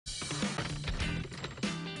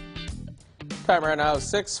Time right now,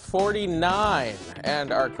 6:49.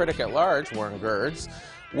 And our critic at large, Warren Gerds,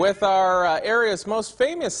 with our area's most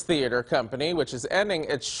famous theater company, which is ending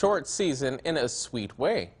its short season in a sweet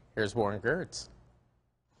way. Here's Warren Gerds.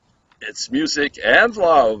 It's music and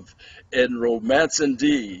love in Romance and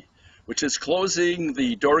D, which is closing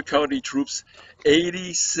the Door County Troupe's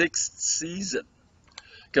 86th season.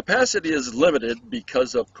 Capacity is limited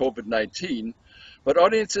because of COVID-19, but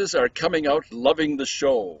audiences are coming out loving the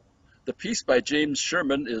show. The piece by James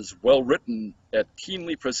Sherman is well written and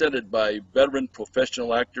keenly presented by veteran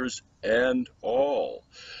professional actors and all.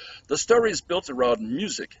 The story is built around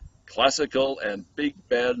music, classical and big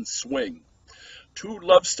band swing. Two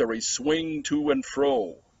love stories swing to and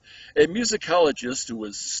fro. A musicologist who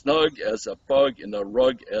is snug as a bug in a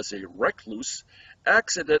rug as a recluse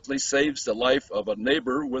accidentally saves the life of a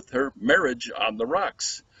neighbor with her marriage on the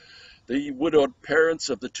rocks. The widowed parents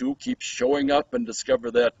of the two keep showing up and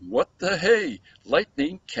discover that, what the hey,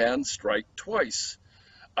 lightning can strike twice.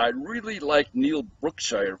 I really like Neil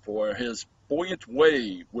Brookshire for his buoyant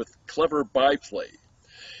way with clever byplay.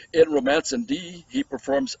 In Romance and D, he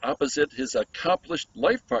performs opposite his accomplished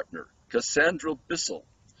life partner, Cassandra Bissell.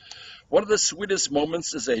 One of the sweetest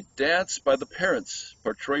moments is a dance by the parents,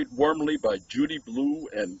 portrayed warmly by Judy Blue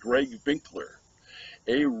and Greg Winkler.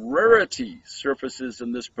 A rarity surfaces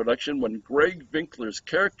in this production when Greg Winkler's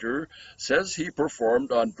character says he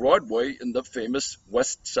performed on Broadway in the famous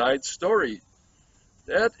West Side Story.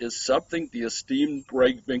 That is something the esteemed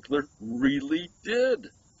Greg Winkler really did.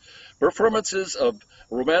 Performances of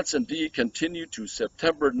Romance and D continue to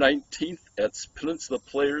September 19th at Peninsula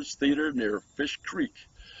Players Theater near Fish Creek.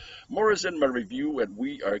 More is in my review at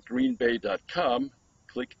wearegreenbay.com.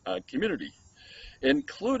 Click on Community.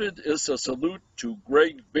 Included is a salute to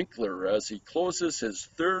Greg Winkler as he closes his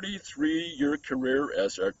 33-year career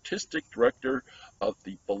as artistic director of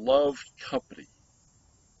the beloved company.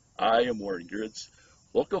 I am Warren Gerds,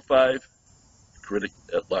 Local 5, critic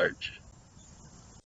at large.